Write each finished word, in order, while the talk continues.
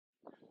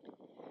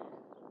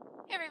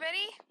Hey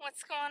everybody,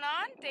 what's going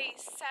on? Day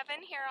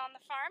 7 here on the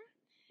farm.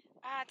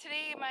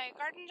 Today my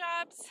garden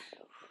jobs,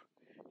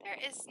 there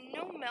is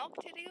no milk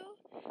to do,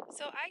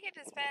 so I get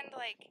to spend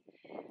like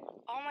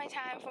all my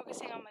time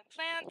focusing on my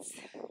plants,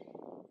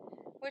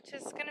 which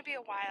is going to be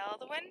a while.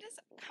 The wind is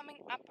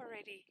coming up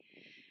already.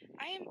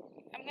 I'm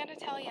going to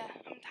tell you,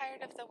 I'm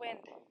tired of the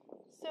wind.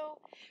 So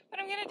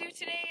what I'm going to do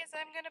today is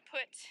I'm going to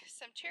put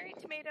some cherry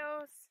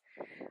tomatoes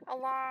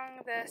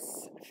along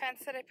this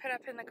fence that I put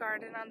up in the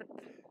garden on the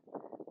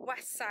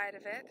west side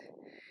of it.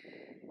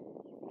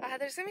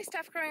 There's going to be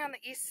stuff growing on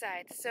the east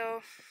side,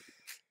 so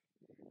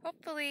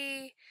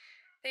hopefully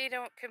they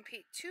don't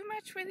compete too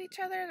much with each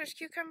other. There's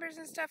cucumbers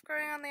and stuff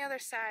growing on the other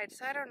side,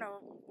 so I don't know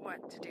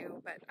what to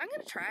do, but I'm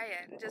going to try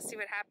it and just see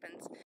what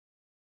happens.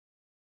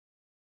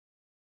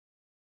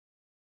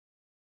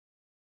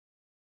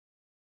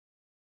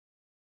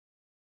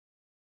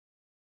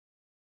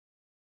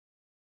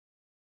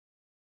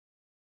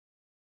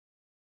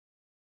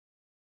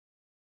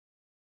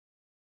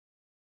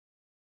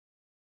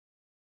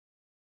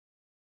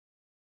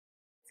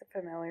 It's a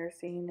familiar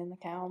scene in the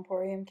Cow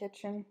Emporium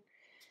kitchen.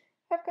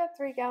 I've got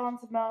 3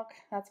 gallons of milk.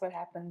 That's what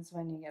happens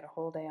when you get a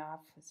whole day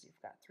off, is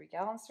you've got 3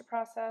 gallons to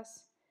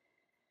process.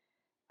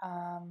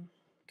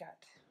 Got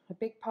a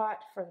big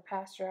pot for the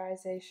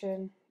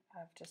pasteurization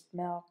of just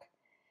milk.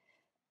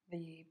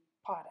 The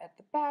pot at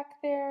the back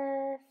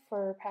there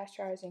for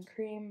pasteurizing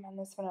cream, and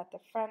this one at the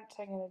front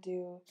I'm going to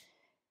do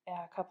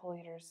a couple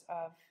liters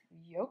of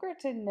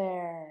yogurt in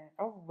there.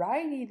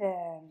 Alrighty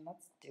then,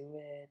 let's do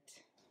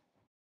it.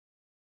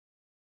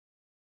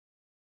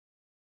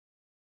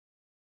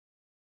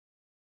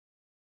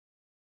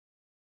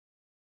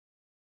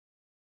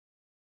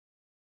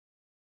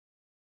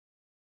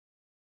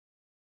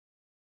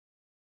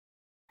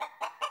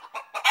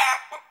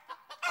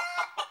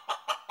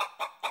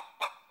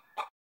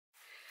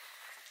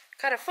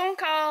 Got a phone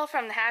call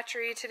from the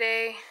hatchery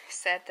today.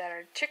 Said that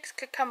our chicks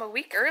could come a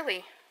week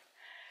early.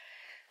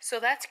 So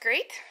that's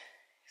great.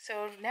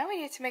 So now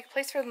we need to make a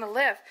place for them to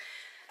live.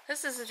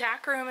 This is the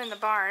tack room in the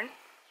barn.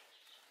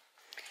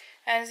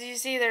 As you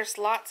see, there's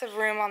lots of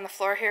room on the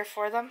floor here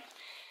for them.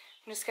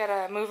 I'm just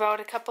gotta move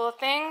out a couple of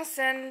things,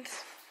 and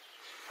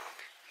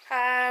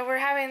we're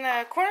having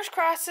the Cornish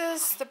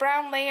crosses, the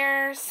brown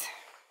layers,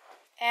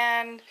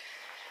 and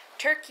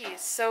turkeys.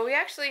 So we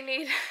actually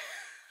need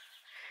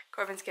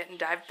Corbin's getting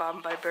dive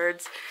bombed by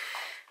birds.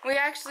 We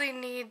actually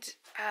need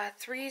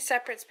 3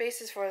 separate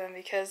spaces for them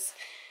because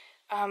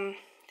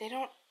they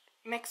don't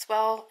mix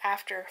well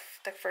after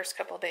the first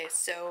couple of days.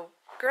 So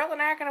Girl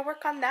and I are going to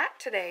work on that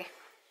today.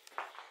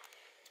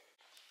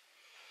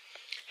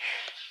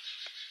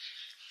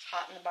 It's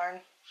hot in the barn.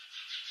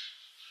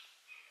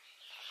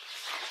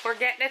 We're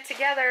getting it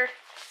together.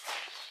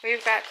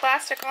 We've got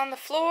plastic on the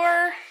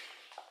floor.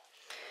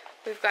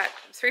 We've got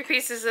 3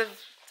 pieces of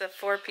the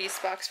 4-piece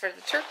box for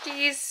the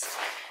turkeys,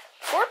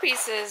 4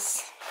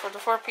 pieces for the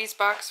 4-piece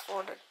box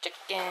for the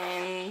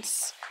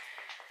chickens.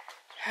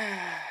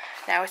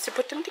 Now it's to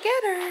put them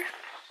together.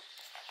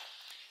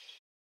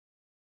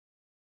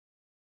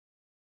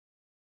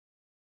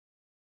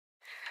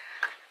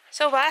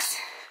 So, boss,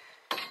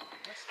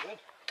 that's good.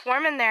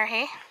 Warm in there,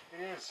 hey?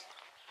 It is.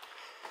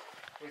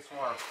 It's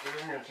warm. It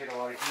isn't going to take a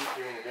lot of heat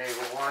during the day.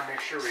 We want to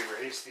make sure we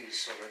raise these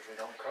so that they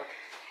don't cook.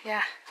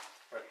 Yeah.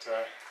 But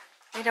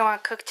we don't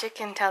want cooked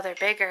chicken until they're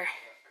bigger.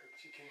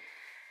 Cooked chicken.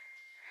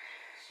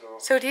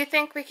 So do you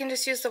think we can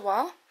just use the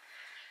wall?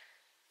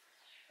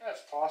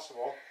 That's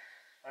possible.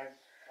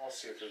 I'll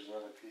see if there's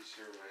another piece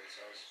here where it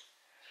says.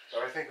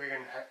 But I think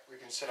we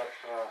can set up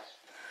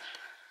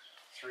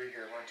 3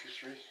 here. 1, 2,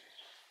 3.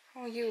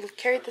 Oh, you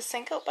carried the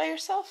sink out by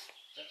yourself?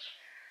 Yeah.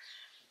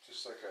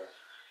 Just like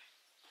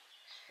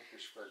your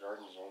square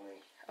gardens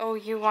only. Oh,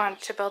 you want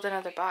to build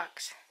another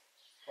box?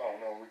 Oh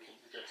no, we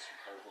got some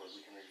cardboard.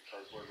 We can make a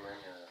cardboard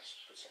ring or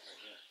put something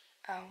here.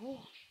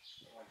 Oh.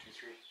 1, 2,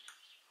 3.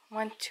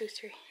 1, 2,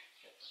 3.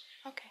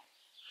 Yep. Okay.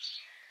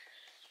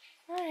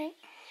 Alright.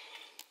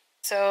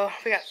 So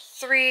we got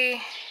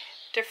 3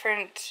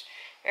 different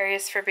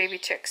areas for baby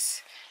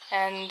chicks,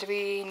 and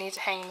we need to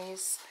hang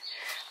these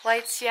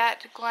lights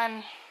yet.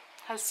 Glen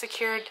has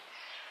secured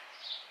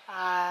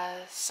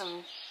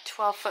some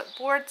 12-foot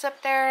boards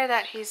up there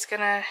that he's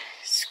gonna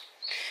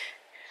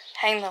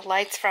hang the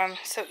lights from.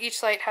 So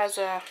each light has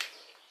a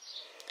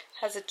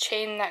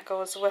chain that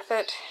goes with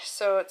it,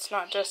 so it's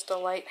not just a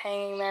light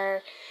hanging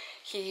there.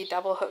 He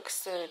double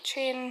hooks the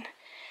chain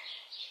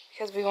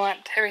because we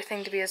want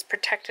everything to be as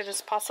protected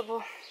as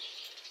possible.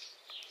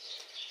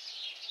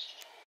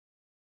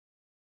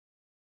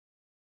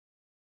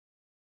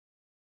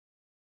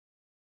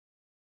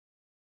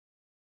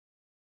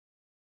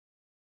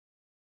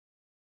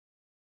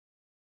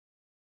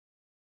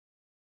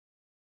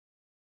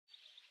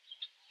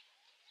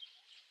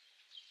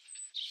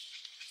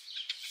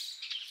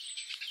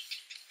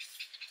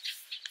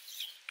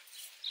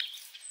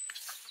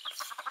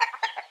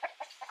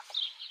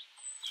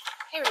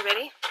 Hey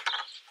everybody,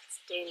 it's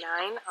day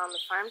 9 on the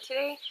farm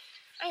today.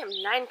 I am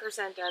 9%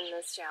 done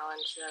this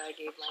challenge that I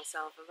gave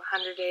myself of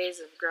 100 days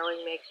of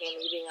growing, making,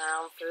 and eating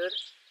our own food.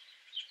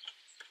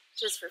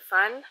 Just for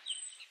fun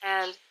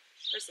and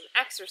for some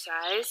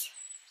exercise,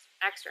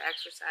 extra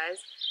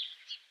exercise.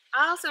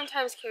 I'll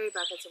sometimes carry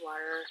buckets of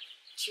water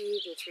to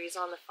the trees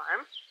on the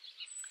farm,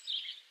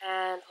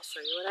 and I'll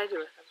show you what I do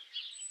with them.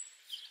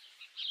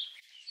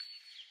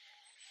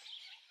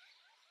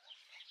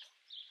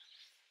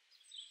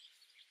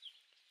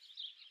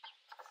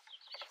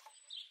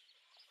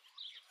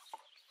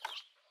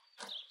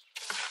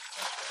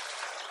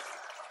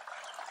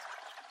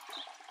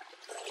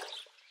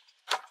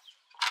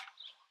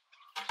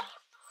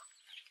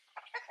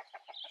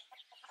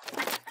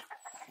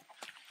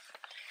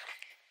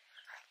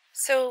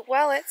 So,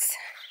 well, it's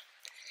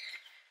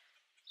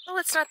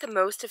not the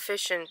most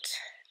efficient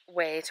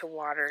way to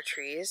water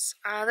trees.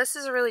 This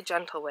is a really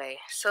gentle way.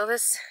 So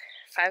this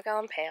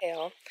 5-gallon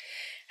pail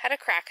had a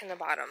crack in the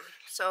bottom.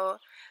 So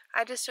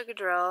I just took a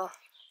drill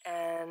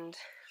and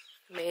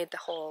made the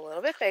hole a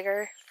little bit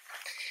bigger.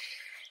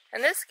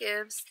 And this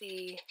gives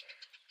the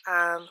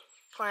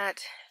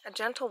plant a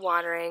gentle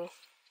watering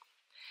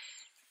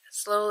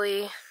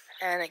slowly,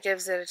 and it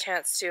gives it a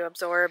chance to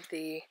absorb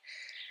the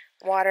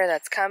water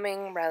that's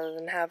coming rather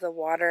than have the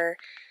water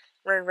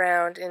run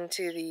around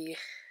into the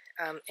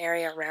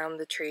area around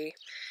the tree.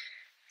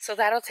 So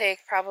that'll take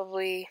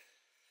probably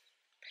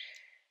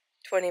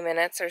 20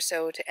 minutes or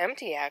so to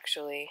empty,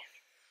 actually.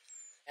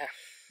 Yeah.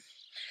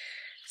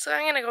 So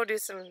I'm gonna go do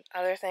some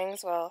other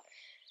things while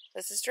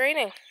this is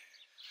draining.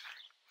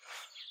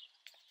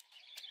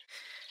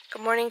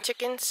 Good morning,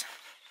 chickens.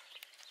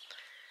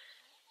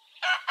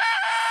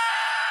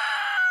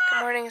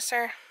 Good morning,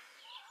 sir.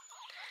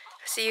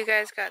 I see you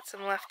guys got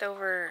some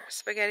leftover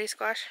spaghetti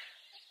squash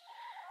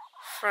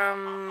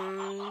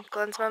from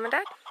Glenn's mom and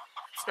dad.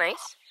 That's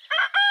nice.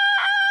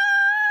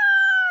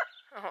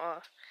 Oh,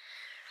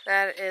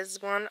 that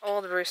is one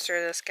old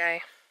rooster, this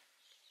guy.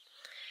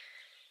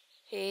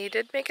 He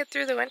did make it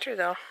through the winter,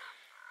 though.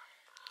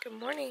 Good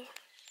morning.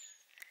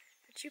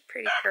 Aren't you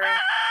pretty, girl?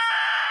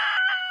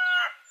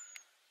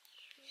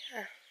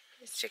 Yeah,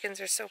 these chickens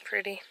are so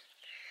pretty.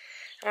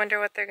 I wonder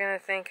what they're going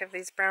to think of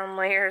these brown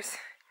layers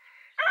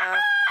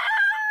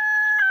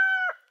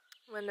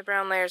when the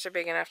brown layers are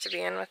big enough to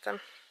be in with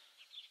them.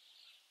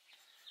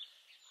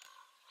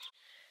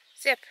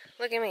 Zip,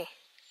 look at me.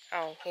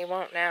 Oh, he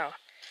won't now.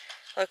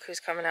 Look who's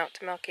coming out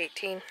to milk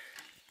 18.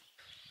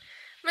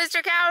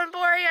 Mr. Cow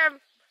Emporium!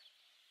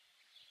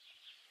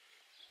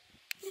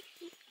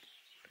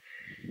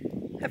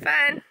 Have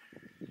fun!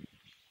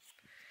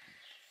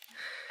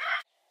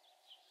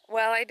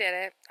 Well, I did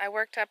it. I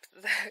worked up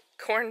the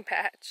corn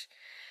patch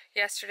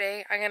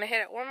yesterday. I'm going to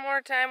hit it one more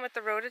time with the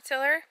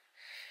rototiller,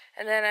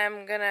 and then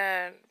I'm going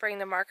to bring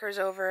the markers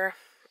over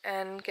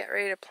and get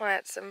ready to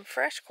plant some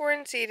fresh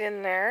corn seed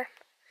in there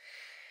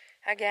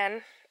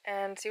again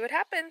and see what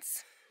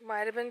happens.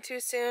 Might have been too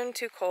soon,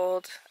 too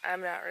cold.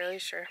 I'm not really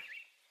sure.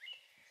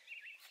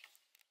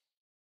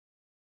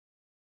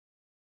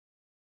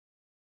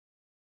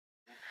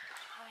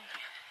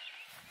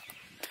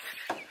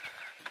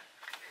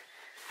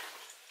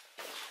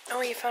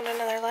 Oh, you found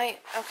another light.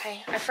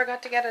 Okay, I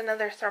forgot to get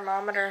another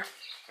thermometer.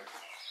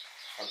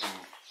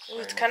 Ooh,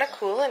 it's kind of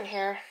cool in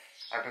here.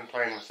 I've been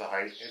playing with the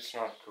height. It's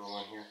not cool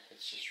in here.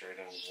 It's just right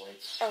under the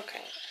lights.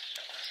 Okay.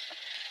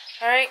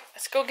 Alright,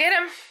 let's go get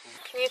him.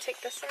 Can you take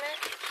this in there?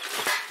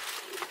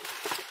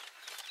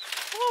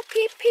 Oh,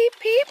 peep, peep,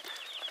 peep.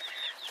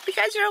 Hope you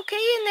guys are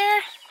okay in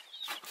there.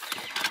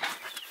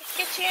 Let's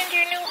get you into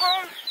your new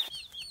home.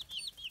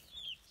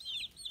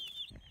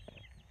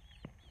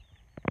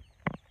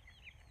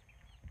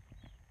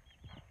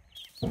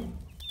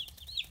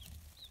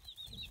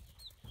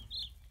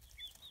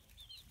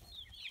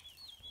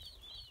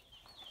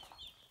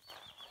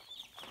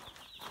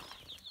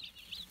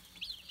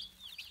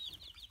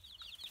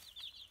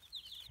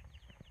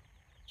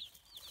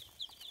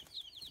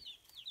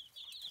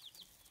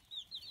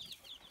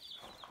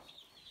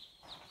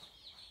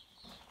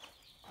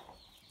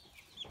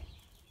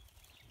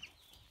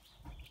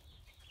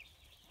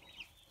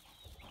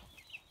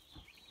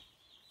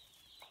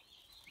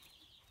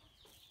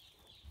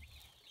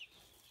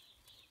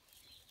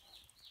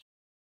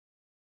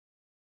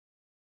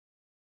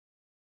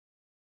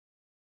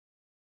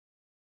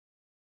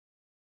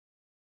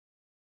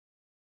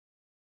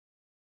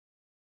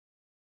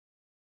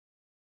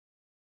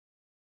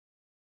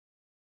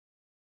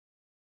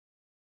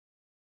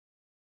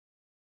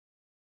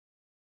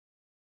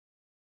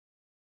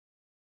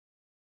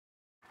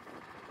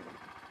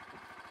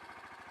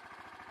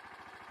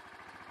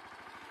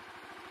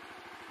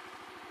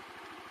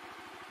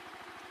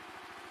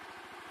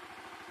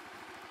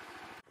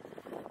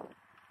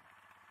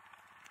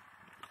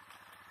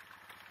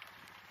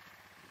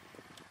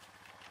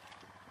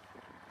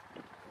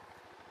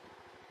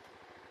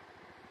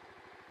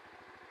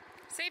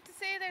 Safe to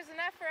say there's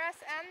enough for us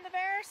and the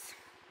bears?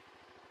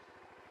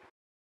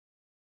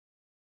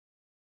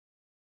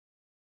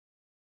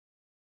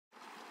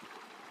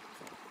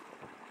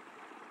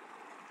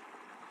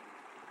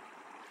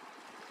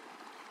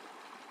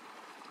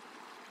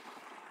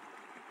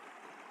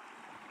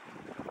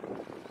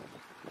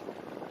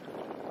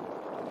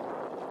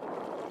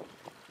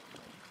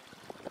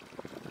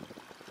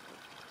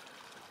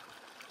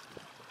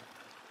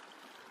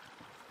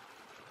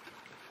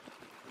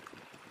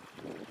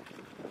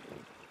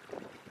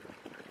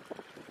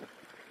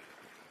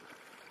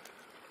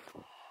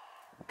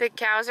 The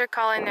cows are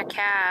calling their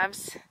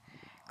calves.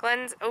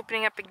 Glen's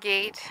opening up a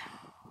gate.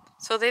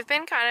 So they've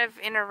been kind of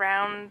in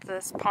around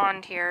this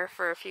pond here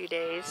for a few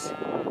days.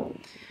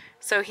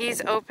 So he's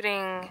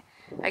opening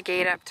a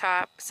gate up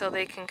top so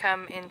they can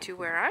come into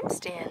where I'm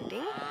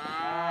standing,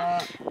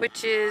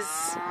 which is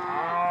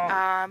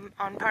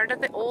on part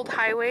of the old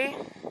highway.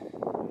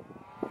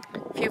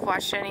 If you've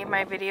watched any of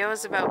my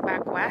videos about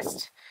back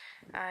west,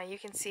 you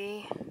can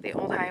see the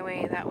old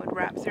highway that would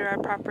wrap through our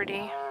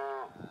property.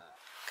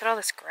 Look at all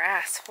this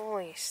grass.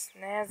 Holy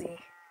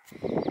snazzy.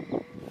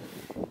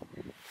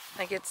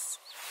 Like it's...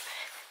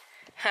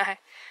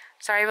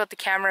 Sorry about the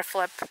camera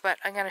flip, but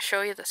I'm going to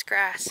show you this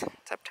grass.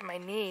 It's up to my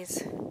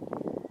knees.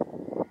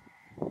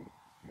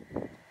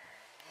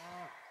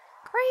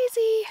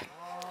 Crazy.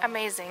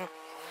 Amazing.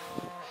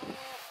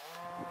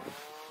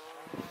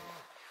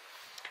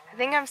 I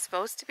think I'm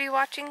supposed to be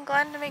watching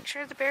Glen to make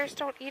sure the bears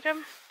don't eat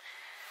him,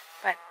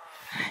 but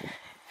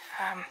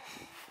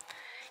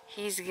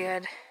he's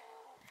good.